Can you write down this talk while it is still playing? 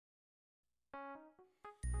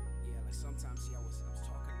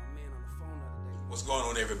What's going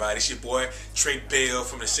on, everybody? It's your boy Trey Bell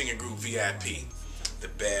from the singing group VIP, the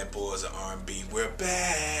Bad Boys of R&B. We're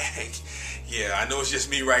back. Yeah, I know it's just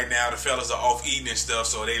me right now. The fellas are off eating and stuff,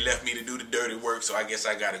 so they left me to do the dirty work. So I guess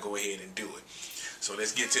I got to go ahead and do it. So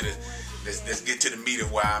let's get to the meat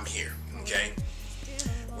of why I'm here. Okay,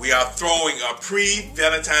 we are throwing a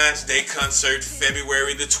pre-Valentine's Day concert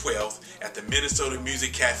February the 12th at the Minnesota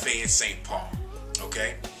Music Cafe in St. Paul.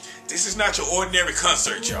 Okay, this is not your ordinary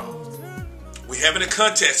concert, y'all. We're having a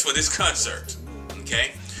contest for this concert.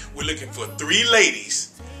 Okay, we're looking for 3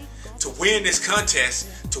 ladies to win this contest,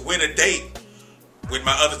 to win a date with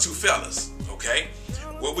my other 2 fellas. Okay,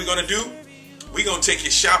 what we're gonna do? We're gonna take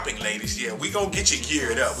you shopping, ladies. Yeah, we're gonna get you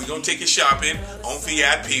geared up. We're gonna take you shopping on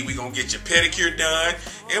VIP. We're gonna get your pedicure done,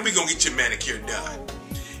 and we're gonna get your manicure done.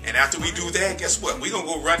 And after we do that, guess what? We're gonna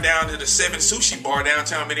go run down to the 7 Sushi Bar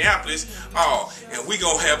downtown Minneapolis. And we're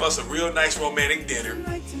gonna have us a real nice romantic dinner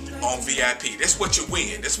on VIP. That's what you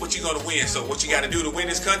win. That's what you're gonna win. So what you gotta do to win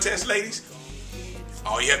this contest, ladies?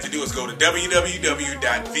 All you have to do is go to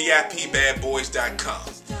www.vipbadboys.com.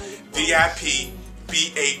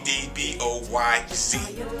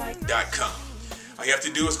 VIPBADBOYZ.com. All you have to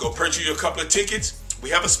do is go purchase you a couple of tickets. We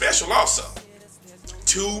have a special also.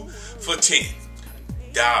 2 for $10.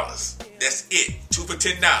 That's it. 2 for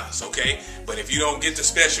 $10. Okay. But if you don't get the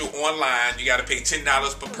special online, you got to pay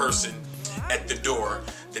 $10 per person at the door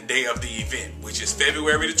the day of the event, which is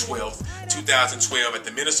February the 12th, 2012 at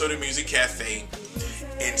the Minnesota Music Cafe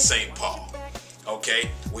in St. Paul. Okay.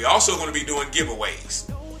 We also going to be doing giveaways.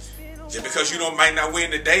 Just because you might not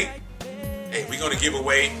win the date, hey, we're going to give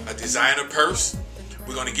away a designer purse.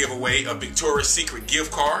 We're going to give away a Victoria's Secret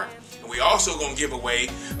gift card. And we also going to give away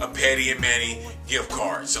a Patty and Manny gift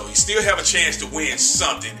card. So you still have a chance to win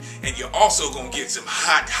something. And you're also going to get some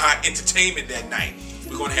hot entertainment that night.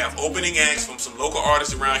 We're going to have opening acts from some local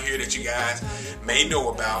artists around here that you guys may know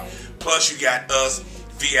about. Plus you got us,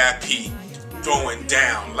 VIP, throwing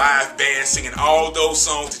down, live band singing all those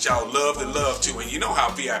songs that y'all love to. And you know how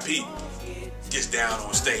VIP gets down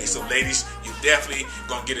on stage. So ladies, you definitely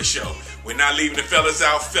gonna get a show. We're not leaving the fellas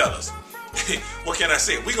out, fellas. What can I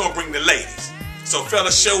say? We're gonna bring the ladies. So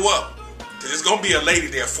fellas, show up, because there's gonna be a lady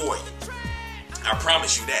there for you. I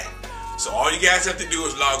promise you that. So all you guys have to do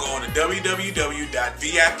is log on to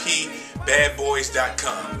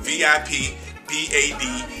www.vipbadboys.com.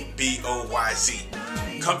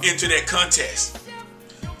 VIPBADBOYZ. Come into that contest.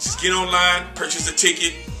 Just get online, purchase a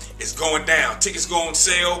ticket. It's going down. Tickets go on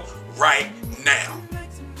sale right now.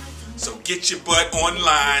 So get your butt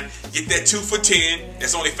online. Get that 2 for $10.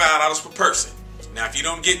 That's only $5 per person. Now, if you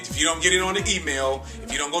don't get it on the email,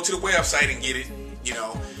 if you don't go to the website and get it,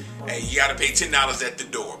 hey, you got to pay $10 at the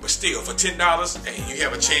door. But still, for $10, hey, you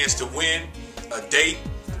have a chance to win a date,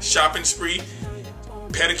 shopping spree,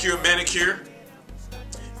 pedicure, manicure,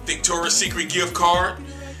 Victoria's Secret gift card,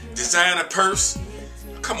 designer purse.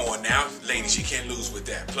 Come on now, ladies, you can't lose with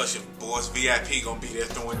that. Plus your boys VIP gonna be there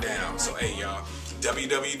throwing down. So hey y'all,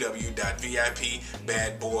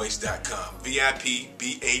 www.vipbadboys.com.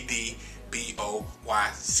 VIPBADBOYZ.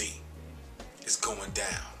 It's going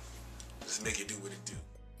down. Let's make it do what it do.